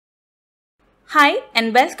Hi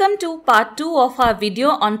and welcome to part 2 of our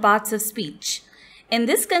video on parts of speech. In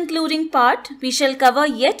this concluding part, we shall cover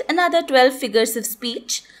yet another 12 figures of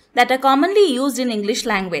speech that are commonly used in English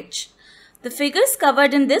language. The figures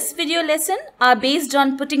covered in this video lesson are based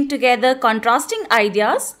on putting together contrasting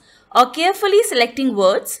ideas or carefully selecting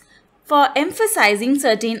words for emphasizing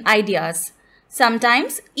certain ideas,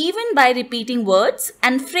 sometimes even by repeating words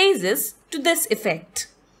and phrases to this effect.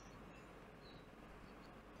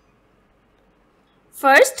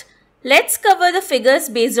 First, let's cover the figures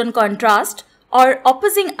based on contrast or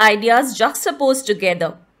opposing ideas juxtaposed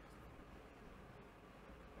together.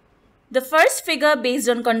 The first figure based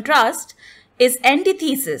on contrast is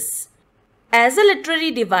antithesis. As a literary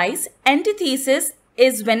device, antithesis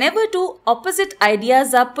is whenever two opposite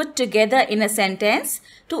ideas are put together in a sentence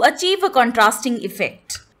to achieve a contrasting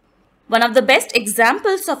effect. One of the best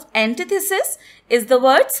examples of antithesis is the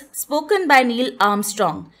words spoken by Neil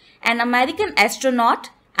Armstrong, an American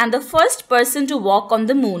astronaut and the first person to walk on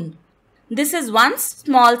the moon. This is one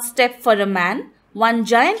small step for a man, one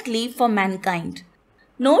giant leap for mankind.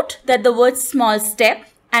 Note that the words small step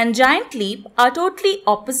and giant leap are totally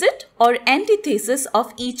opposite or antithesis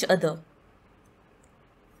of each other.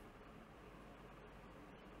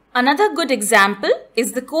 Another good example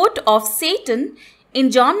is the quote of Satan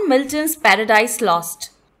in John Milton's Paradise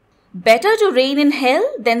Lost. Better to reign in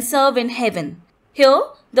hell than serve in heaven. Here,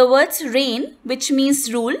 the words reign, which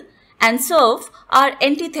means rule, and serve are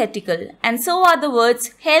antithetical, and so are the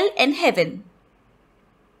words hell and heaven.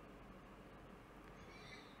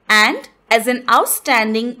 And as an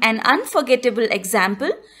outstanding and unforgettable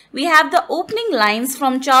example, we have the opening lines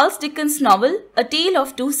from Charles Dickens' novel A Tale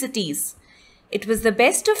of Two Cities. It was the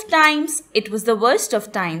best of times, it was the worst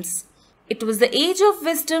of times. It was the age of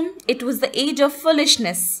wisdom, it was the age of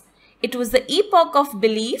foolishness. It was the epoch of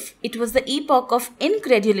belief, it was the epoch of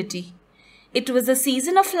incredulity. It was the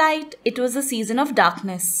season of light, it was the season of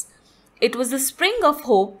darkness. It was the spring of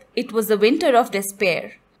hope, it was the winter of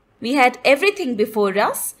despair. We had everything before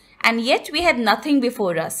us, and yet we had nothing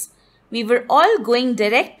before us. We were all going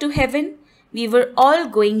direct to heaven, we were all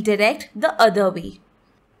going direct the other way.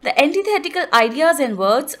 The antithetical ideas and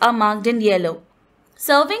words are marked in yellow.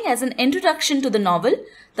 Serving as an introduction to the novel,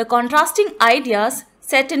 the contrasting ideas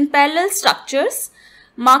set in parallel structures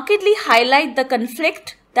markedly highlight the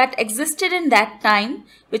conflict that existed in that time,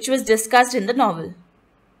 which was discussed in the novel.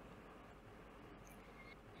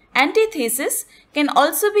 Antithesis can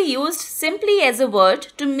also be used simply as a word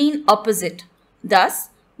to mean opposite. Thus,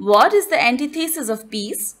 war is the antithesis of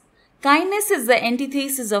peace, kindness is the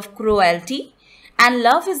antithesis of cruelty, and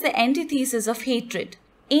love is the antithesis of hatred.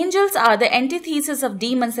 Angels are the antithesis of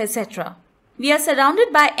demons, etc. We are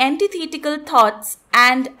surrounded by antithetical thoughts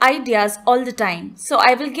and ideas all the time. So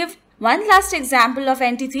I will give one last example of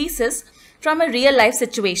antithesis from a real life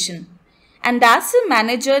situation. And that's a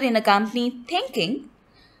manager in a company thinking,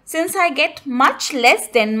 since I get much less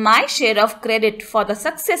than my share of credit for the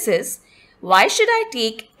successes, why should I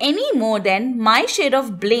take any more than my share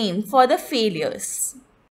of blame for the failures?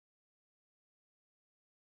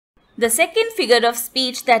 The second figure of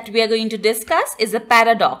speech that we are going to discuss is a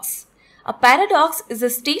paradox. A paradox is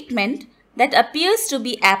a statement that appears to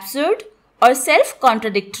be absurd or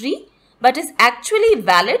self-contradictory but is actually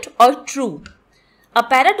valid or true. A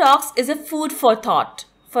paradox is a food for thought.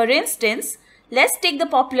 For instance, let's take the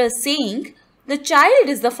popular saying, "The child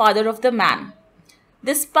is the father of the man."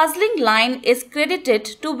 This puzzling line is credited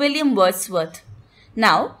to William Wordsworth.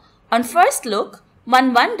 Now, on first look,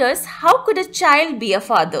 one wonders how could a child be a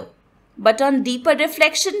father? But on deeper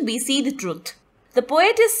reflection, we see the truth. The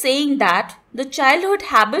poet is saying that the childhood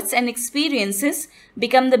habits and experiences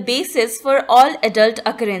become the basis for all adult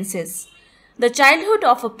occurrences. The childhood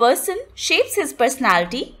of a person shapes his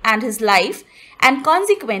personality and his life and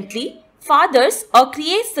consequently fathers or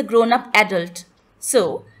creates the grown-up adult.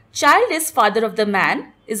 So, child is father of the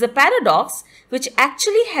man is a paradox which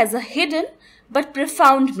actually has a hidden but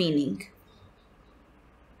profound meaning.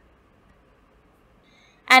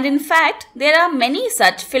 And in fact, there are many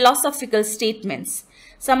such philosophical statements.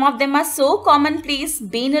 Some of them are so commonplace,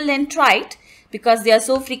 banal and trite because they are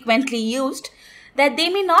so frequently used that they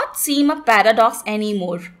may not seem a paradox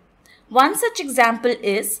anymore. One such example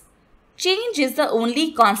is, change is the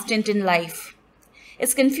only constant in life.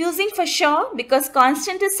 It's confusing for sure because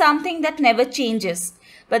constant is something that never changes.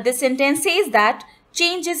 But the sentence says that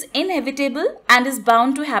change is inevitable and is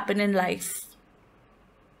bound to happen in life.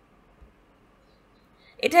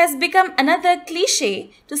 It has become another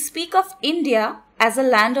cliche to speak of India as a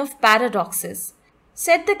land of paradoxes.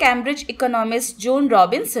 Said the Cambridge economist Joan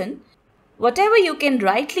Robinson, whatever you can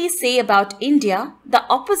rightly say about India, the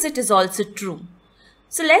opposite is also true.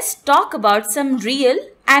 So let's talk about some real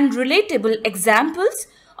and relatable examples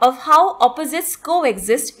of how opposites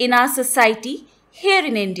coexist in our society here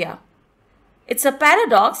in India. It's a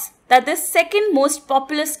paradox that the second most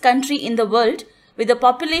populous country in the world, with a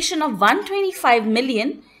population of 125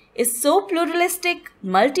 million, is so pluralistic,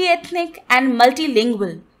 multi-ethnic and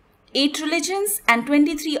multilingual, 8 religions and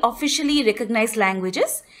 23 officially recognized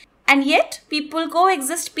languages, and yet people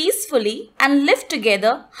coexist peacefully and live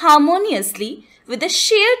together harmoniously with a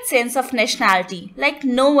shared sense of nationality like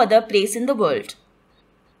no other place in the world.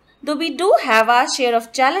 Though we do have our share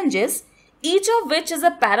of challenges, each of which is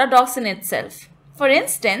a paradox in itself. For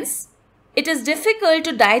instance, it is difficult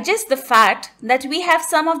to digest the fact that we have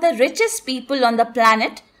some of the richest people on the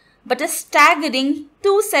planet, but a staggering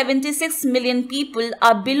 276 million people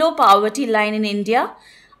are below poverty line in India,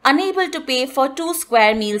 unable to pay for 2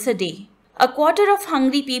 square meals a day. A quarter of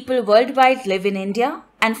hungry people worldwide live in India,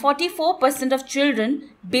 and 44% of children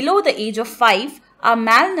below the age of 5 are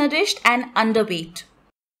malnourished and underweight.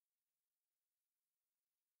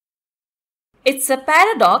 It's a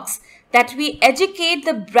paradox that we educate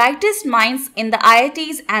the brightest minds in the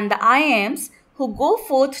IITs and the IIMs who go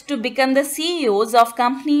forth to become the CEOs of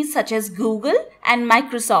companies such as Google and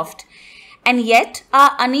Microsoft, and yet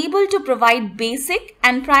are unable to provide basic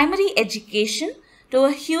and primary education to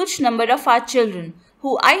a huge number of our children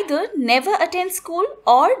who either never attend school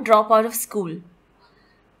or drop out of school.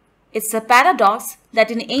 It's a paradox that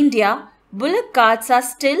in India, bullock carts are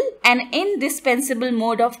still an indispensable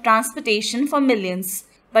mode of transportation for millions,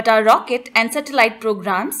 but our rocket and satellite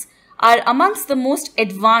programs are amongst the most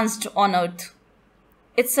advanced on Earth.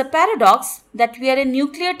 It's a paradox that we are a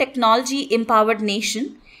nuclear technology empowered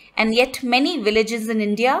nation, and yet many villages in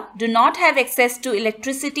India do not have access to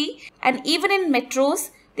electricity, and even in metros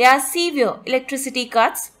there are severe electricity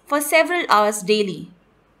cuts for several hours daily.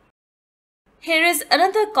 Here is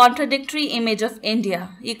another contradictory image of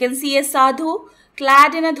India. You can see a sadhu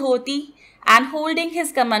clad in a dhoti and holding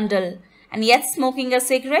his kamandal, and yet smoking a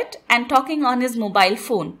cigarette and talking on his mobile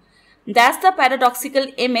phone. That's the paradoxical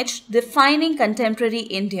image defining contemporary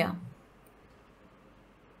India.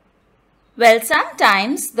 Well,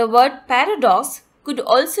 sometimes the word paradox could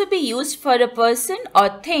also be used for a person or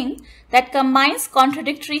thing that combines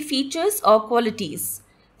contradictory features or qualities.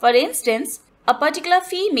 For instance, a particular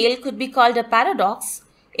female could be called a paradox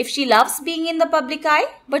if she loves being in the public eye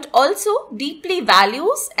but also deeply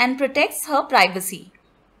values and protects her privacy.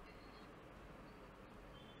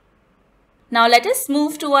 Now let us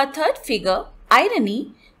move to our third figure,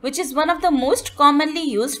 irony, which is one of the most commonly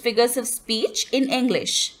used figures of speech in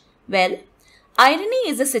English. Well, irony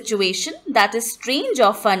is a situation that is strange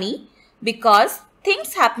or funny because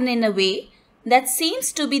things happen in a way that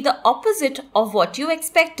seems to be the opposite of what you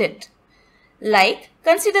expected. Like,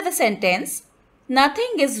 consider the sentence,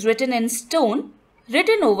 nothing is written in stone,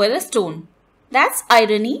 written over a stone. That's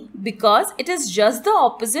irony because it is just the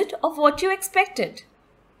opposite of what you expected.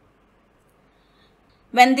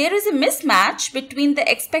 When there is a mismatch between the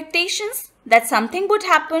expectations that something would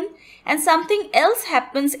happen and something else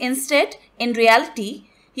happens instead in reality,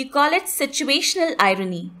 you call it situational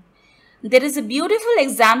irony. There is a beautiful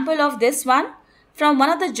example of this one from one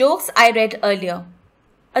of the jokes I read earlier.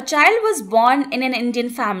 A child was born in an Indian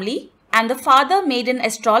family and the father made an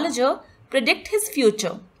astrologer predict his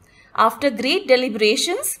future. After great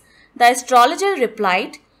deliberations, the astrologer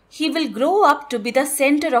replied, he will grow up to be the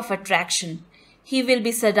center of attraction. He will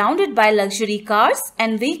be surrounded by luxury cars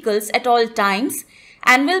and vehicles at all times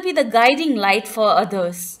and will be the guiding light for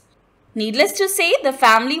others. Needless to say, the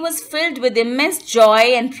family was filled with immense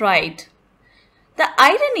joy and pride. The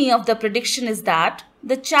irony of the prediction is that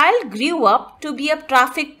the child grew up to be a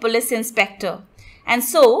traffic police inspector and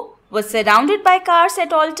so was surrounded by cars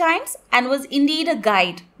at all times and was indeed a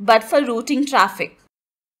guide, but for routing traffic.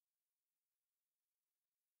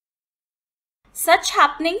 Such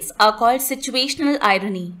happenings are called situational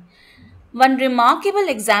irony. One remarkable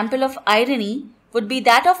example of irony would be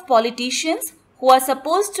that of politicians who are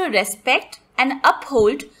supposed to respect and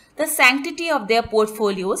uphold the sanctity of their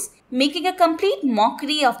portfolios, making a complete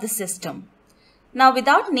mockery of the system. Now,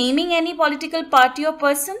 without naming any political party or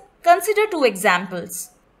person, consider 2 examples.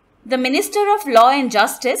 The Minister of Law and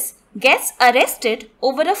Justice gets arrested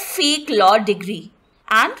over a fake law degree,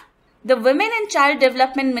 and the Women and Child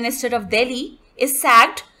Development Minister of Delhi is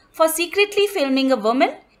sacked for secretly filming a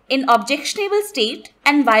woman in objectionable state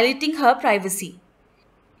and violating her privacy.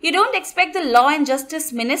 You don't expect the Law and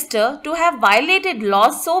Justice Minister to have violated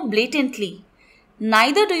laws so blatantly.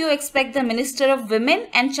 Neither do you expect the Minister of Women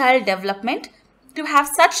and Child Development to have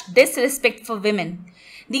such disrespect for women?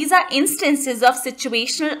 These are instances of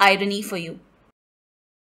situational irony for you.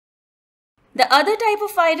 The other type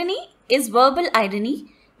of irony is verbal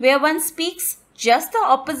irony, where one speaks just the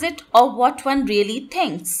opposite of what one really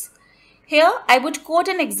thinks. Here, I would quote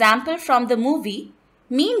an example from the movie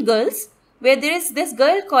Mean Girls, where there is this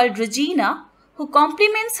girl called Regina who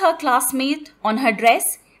compliments her classmate on her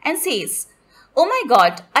dress and says, "Oh my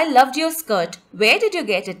God, I loved your skirt. Where did you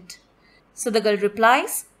get it?" So the girl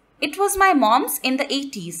replies, "It was my mom's in the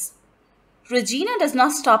 80s. Regina does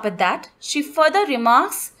not stop at that. She further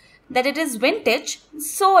remarks that it is vintage,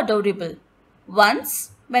 so adorable.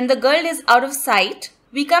 Once, when the girl is out of sight,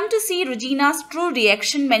 we come to see Regina's true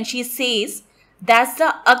reaction when she says, "That's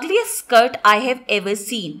the ugliest skirt I have ever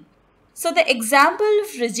seen." So the example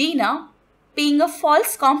of Regina paying a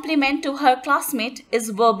false compliment to her classmate is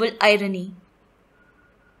verbal irony.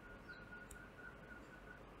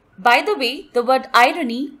 By the way, the word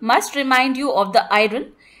irony must remind you of the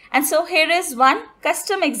iron, and so here is one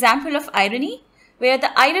custom example of irony where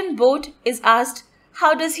the iron board is asked,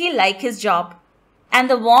 "How does he like his job?" And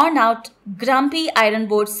the worn out, grumpy iron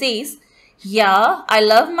board says, "Yeah, I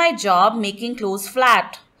love my job making clothes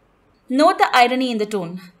flat." Note the irony in the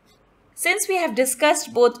tone. Since we have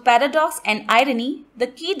discussed both paradox and irony, the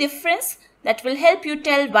key difference that will help you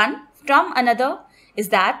tell one from another is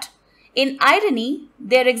that in irony,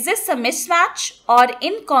 there exists a mismatch or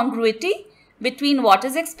incongruity between what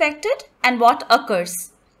is expected and what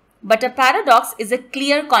occurs. But a paradox is a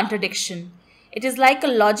clear contradiction. It is like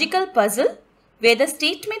a logical puzzle where the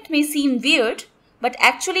statement may seem weird but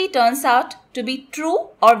actually turns out to be true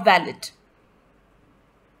or valid.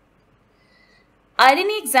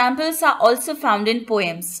 Irony examples are also found in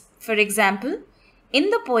poems. For example,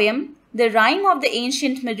 in the poem The Rime of the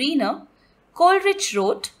Ancient Mariner, Coleridge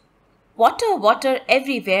wrote, "Water, water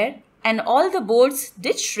everywhere, and all the boats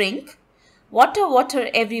did shrink. Water,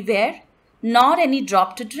 water everywhere, nor any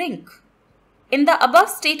drop to drink." In the above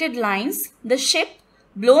stated lines, the ship,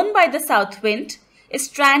 blown by the south wind, is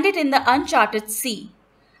stranded in the uncharted sea.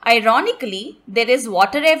 Ironically, there is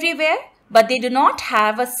water everywhere, but they do not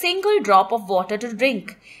have a single drop of water to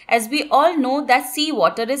drink, as we all know that sea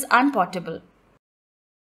water is unpotable.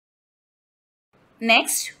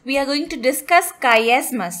 Next, we are going to discuss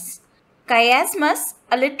chiasmus. Chiasmus,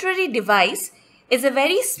 a literary device, is a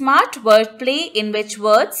very smart wordplay in which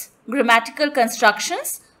words, grammatical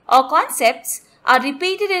constructions, or concepts are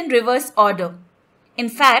repeated in reverse order. In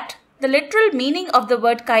fact, the literal meaning of the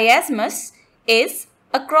word chiasmus is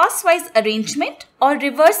a crosswise arrangement or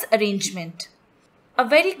reverse arrangement. A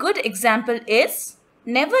very good example is,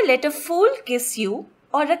 "Never let a fool kiss you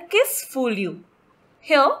or a kiss fool you."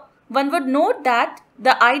 Here, one would note that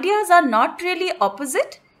the ideas are not really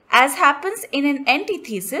opposite as happens in an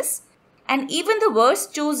antithesis, and even the words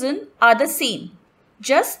chosen are the same.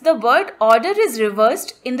 Just the word order is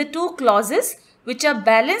reversed in the two clauses which are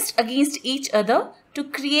balanced against each other to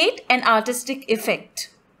create an artistic effect.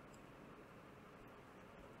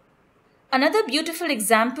 Another beautiful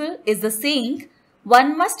example is the saying,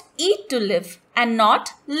 "One must eat to live and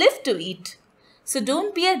not live to eat." So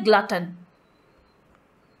don't be a glutton.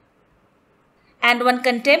 And one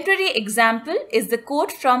contemporary example is the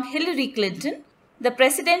quote from Hillary Clinton, the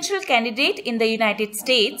presidential candidate in the United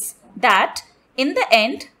States, that in the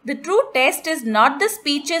end, the true test is not the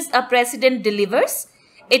speeches a president delivers,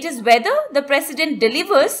 it is whether the president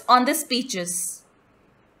delivers on the speeches.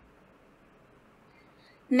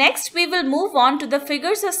 Next, we will move on to the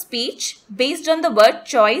figures of speech based on the word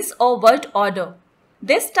choice or word order.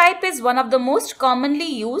 This type is one of the most commonly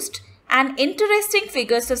used and interesting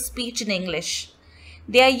figures of speech in English.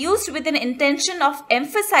 They are used with an intention of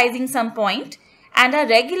emphasizing some point and are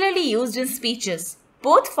regularly used in speeches,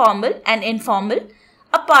 both formal and informal,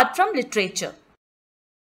 apart from literature.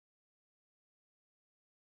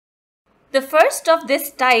 The first of this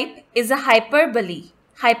type is a hyperbole.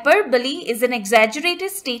 Hyperbole is an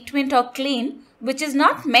exaggerated statement or claim which is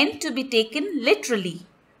not meant to be taken literally.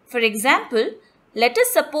 For example, let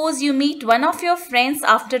us suppose you meet one of your friends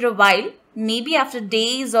after a while, maybe after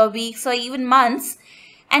days or weeks or even months,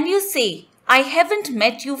 and you say, "I haven't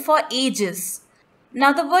met you for ages."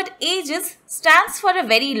 Now the word ages stands for a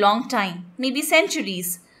very long time, maybe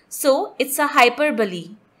centuries, so it's a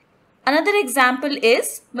hyperbole. Another example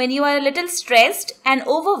is when you are a little stressed and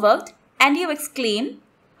overworked and you exclaim,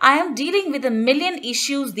 "I am dealing with 1,000,000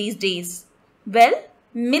 issues these days." Well,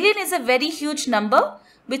 1,000,000 is a very huge number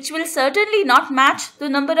which will certainly not match the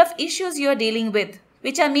number of issues you are dealing with,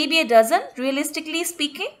 which are maybe a dozen realistically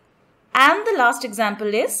speaking. And the last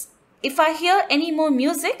example is, "If I hear any more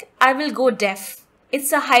music, I will go deaf."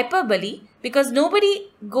 It's a hyperbole because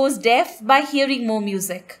nobody goes deaf by hearing more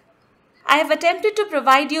music. I have attempted to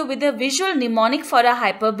provide you with a visual mnemonic for a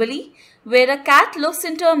hyperbole where a cat looks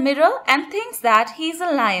into a mirror and thinks that he is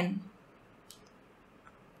a lion.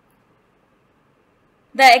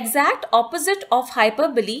 The exact opposite of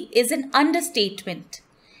hyperbole is an understatement.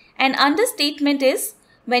 An understatement is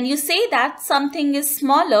when you say that something is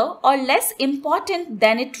smaller or less important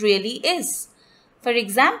than it really is. For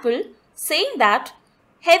example, saying that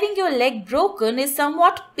having your leg broken is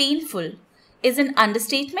somewhat painful is an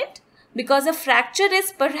understatement because a fracture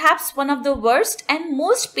is perhaps one of the worst and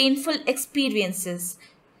most painful experiences.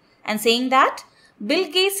 And saying that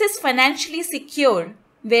Bill Gates is financially secure,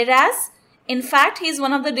 whereas in fact he is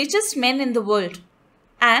one of the richest men in the world.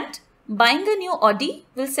 And buying a new Audi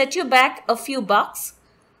will set you back a few bucks.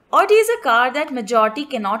 Audi is a car that majority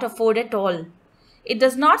cannot afford at all. It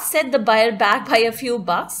does not set the buyer back by a few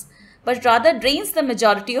bucks, but rather drains the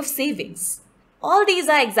majority of savings. All these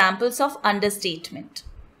are examples of understatement.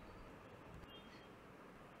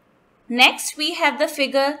 Next, we have the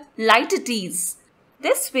figure Litotes.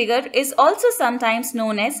 This figure is also sometimes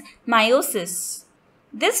known as meiosis.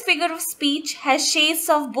 This figure of speech has shades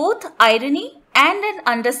of both irony and an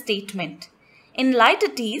understatement. In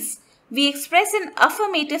Litotes, we express an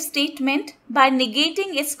affirmative statement by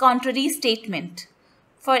negating its contrary statement.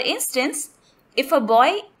 For instance, if a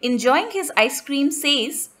boy enjoying his ice cream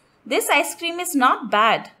says, "This ice cream is not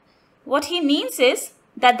bad," what he means is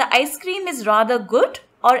that the ice cream is rather good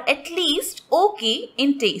or at least okay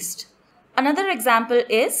in taste. Another example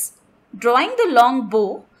is drawing the long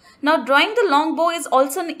bow. Now, drawing the long bow is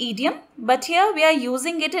also an idiom, but here we are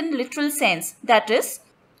using it in literal sense. That is,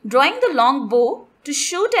 drawing the long bow to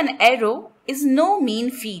shoot an arrow is no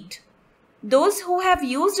mean feat. Those who have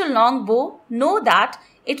used a long bow know that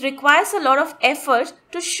it requires a lot of effort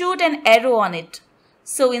to shoot an arrow on it.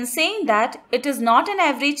 So in saying that it is not an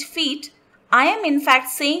average feat, I am in fact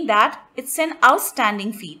saying that it's an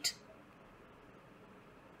outstanding feat.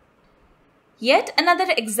 Yet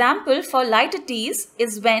another example for Litotes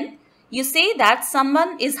is when you say that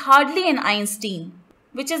someone is hardly an Einstein,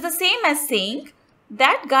 which is the same as saying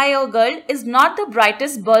that guy or girl is not the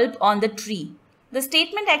brightest bulb on the tree. The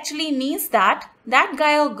statement actually means that that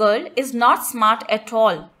guy or girl is not smart at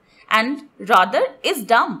all and rather is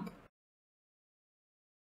dumb.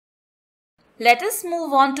 Let us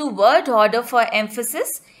move on to word order for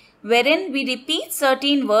emphasis, wherein we repeat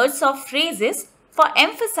certain words or phrases for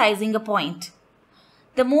emphasizing a point.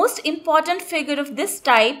 The most important figure of this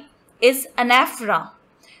type is anaphora.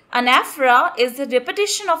 Anaphora is the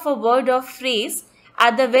repetition of a word or phrase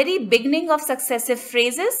at the very beginning of successive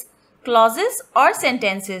phrases, clauses, or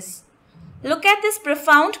sentences. Look at this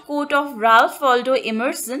profound quote of Ralph Waldo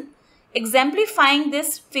Emerson exemplifying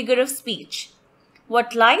this figure of speech.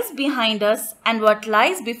 What lies behind us and what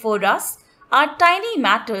lies before us are tiny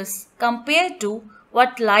matters compared to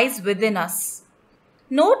what lies within us.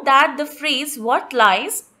 Note that the phrase "what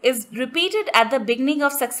lies" is repeated at the beginning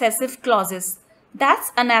of successive clauses.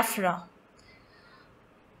 That's anaphora.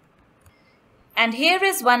 And here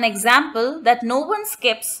is one example that no one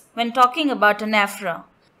skips when talking about anaphora.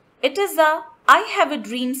 It is a "I have a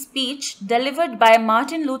dream" speech delivered by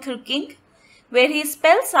Martin Luther King, where he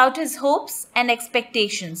spells out his hopes and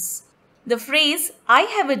expectations. The phrase "I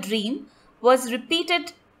have a dream" was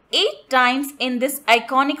repeated 8 times in this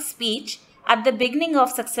iconic speech at the beginning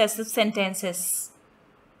of successive sentences.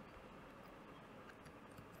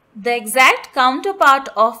 The exact counterpart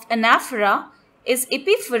of anaphora is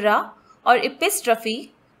epiphora or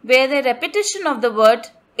epistrophe, where the repetition of the word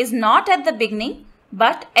is not at the beginning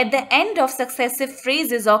but at the end of successive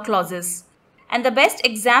phrases or clauses. And the best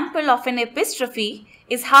example of an epistrophe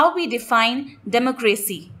is how we define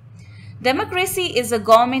democracy. Democracy is a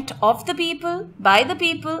government of the people, by the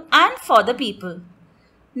people, and for the people.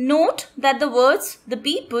 Note that the words "the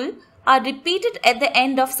people" are repeated at the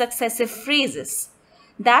end of successive phrases.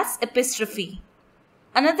 That's epistrophe.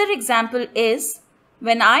 Another example is,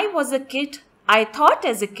 when I was a kid, I thought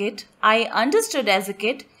as a kid, I understood as a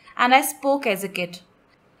kid, and I spoke as a kid.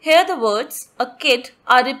 Here the words "a kid"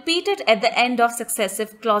 are repeated at the end of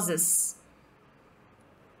successive clauses.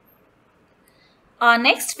 Our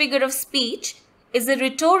next figure of speech is a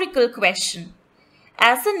rhetorical question.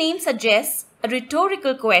 As the name suggests, a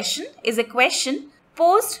rhetorical question is a question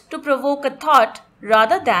posed to provoke a thought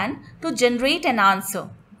rather than to generate an answer.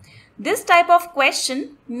 This type of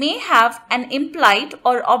question may have an implied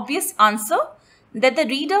or obvious answer that the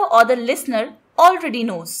reader or the listener already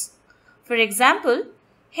knows. For example,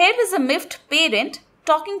 here is a miffed parent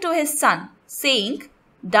talking to his son, saying,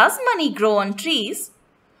 "Does money grow on trees?"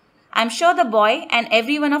 I'm sure the boy and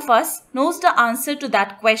every one of us knows the answer to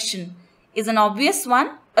that question. Is an obvious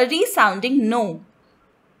one, a resounding no.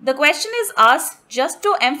 The question is asked just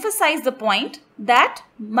to emphasize the point that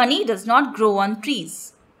money does not grow on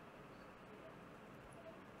trees.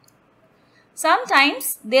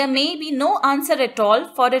 Sometimes there may be no answer at all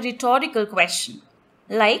for a rhetorical question.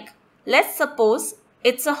 Like, let's suppose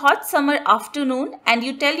it's a hot summer afternoon and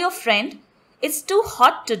you tell your friend, it's too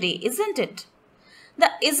hot today, isn't it?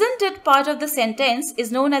 The isn't it part of the sentence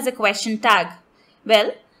is known as a question tag.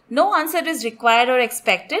 Well, no answer is required or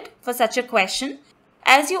expected for such a question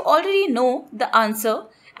as you already know the answer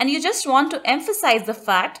and you just want to emphasize the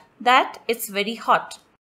fact that it's very hot.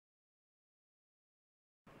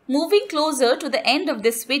 Moving closer to the end of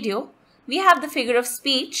this video, we have the figure of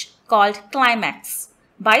speech called climax.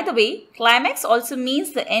 By the way, climax also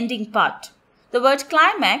means the ending part. The word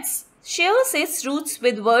climax shares its roots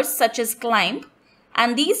with words such as climb,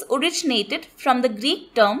 and these originated from the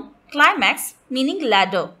Greek term climax meaning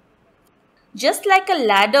ladder. Just like a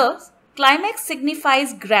ladder, climax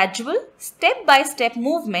signifies gradual, step-by-step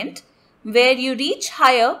movement where you reach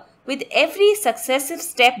higher with every successive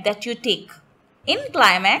step that you take. In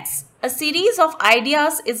climax, a series of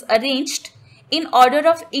ideas is arranged in order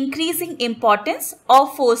of increasing importance or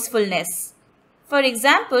forcefulness. For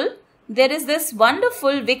example, there is this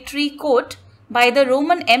wonderful victory quote by the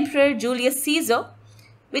Roman Emperor Julius Caesar,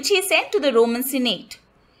 which he sent to the Roman Senate.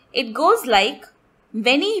 It goes like,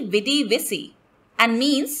 Veni vidi vici, and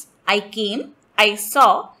means I came, I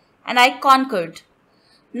saw, and I conquered.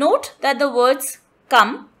 Note that the words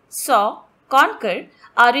come, saw, conquer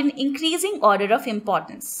are in increasing order of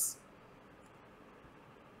importance.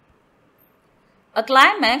 A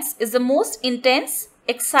climax is the most intense,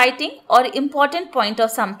 exciting or important point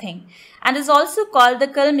of something and is also called the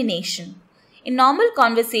culmination. In normal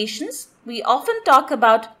conversations, we often talk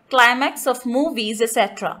about climax of movies,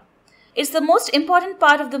 etc. It's the most important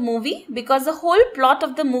part of the movie because the whole plot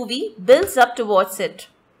of the movie builds up towards it.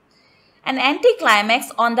 An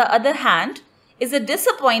anticlimax, on the other hand, is a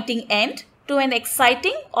disappointing end to an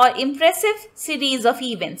exciting or impressive series of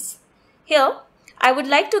events. Here, I would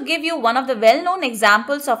like to give you one of the well-known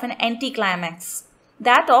examples of an anticlimax,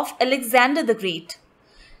 that of Alexander the Great.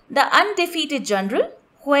 The undefeated general,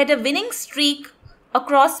 who had a winning streak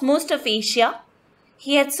across most of Asia,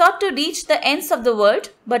 he had sought to reach the ends of the world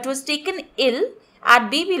but was taken ill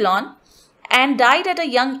at Babylon and died at a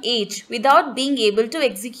young age without being able to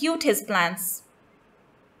execute his plans.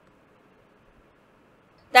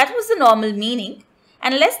 That was the normal meaning,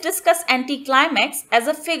 and let's discuss anticlimax as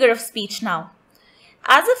a figure of speech now.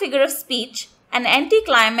 As a figure of speech, an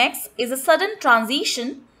anticlimax is a sudden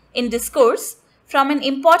transition in discourse from an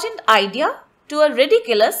important idea to a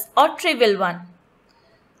ridiculous or trivial one.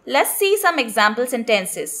 Let's see some example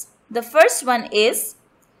sentences. The first one is,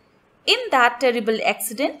 in that terrible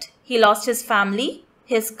accident, he lost his family,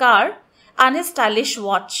 his car, and his stylish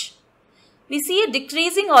watch. We see a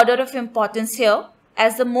decreasing order of importance here,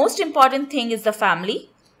 as the most important thing is the family,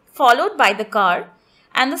 followed by the car,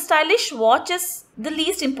 and the stylish watch is the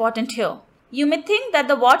least important here. You may think that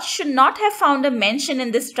the watch should not have found a mention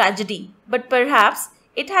in this tragedy, but perhaps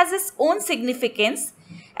it has its own significance,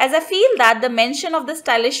 as I feel that the mention of the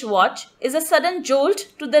stylish watch is a sudden jolt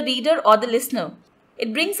to the reader or the listener.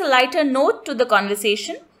 It brings a lighter note to the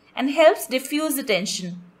conversation and helps diffuse the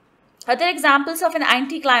tension. Other examples of an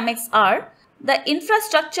anticlimax are, the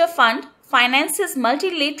infrastructure fund finances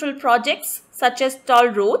multilateral projects such as toll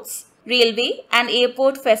roads, railway and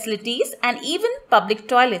airport facilities, and even public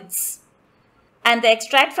toilets. And the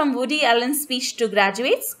extract from Woody Allen's speech to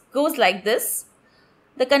graduates goes like this.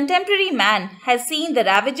 The contemporary man has seen the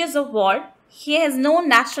ravages of war. He has known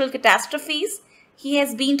natural catastrophes. He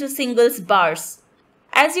has been to singles bars.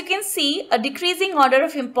 As you can see, a decreasing order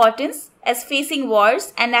of importance as facing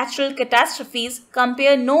wars and natural catastrophes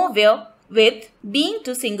compare nowhere with being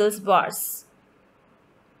to singles bars.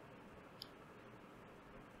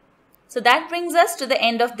 So that brings us to the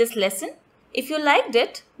end of this lesson. If you liked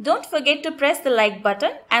it, don't forget to press the like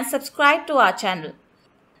button and subscribe to our channel.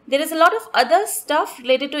 There is a lot of other stuff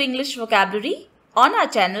related to English vocabulary on our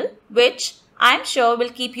channel, which I'm sure will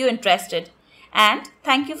keep you interested. And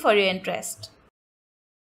thank you for your interest.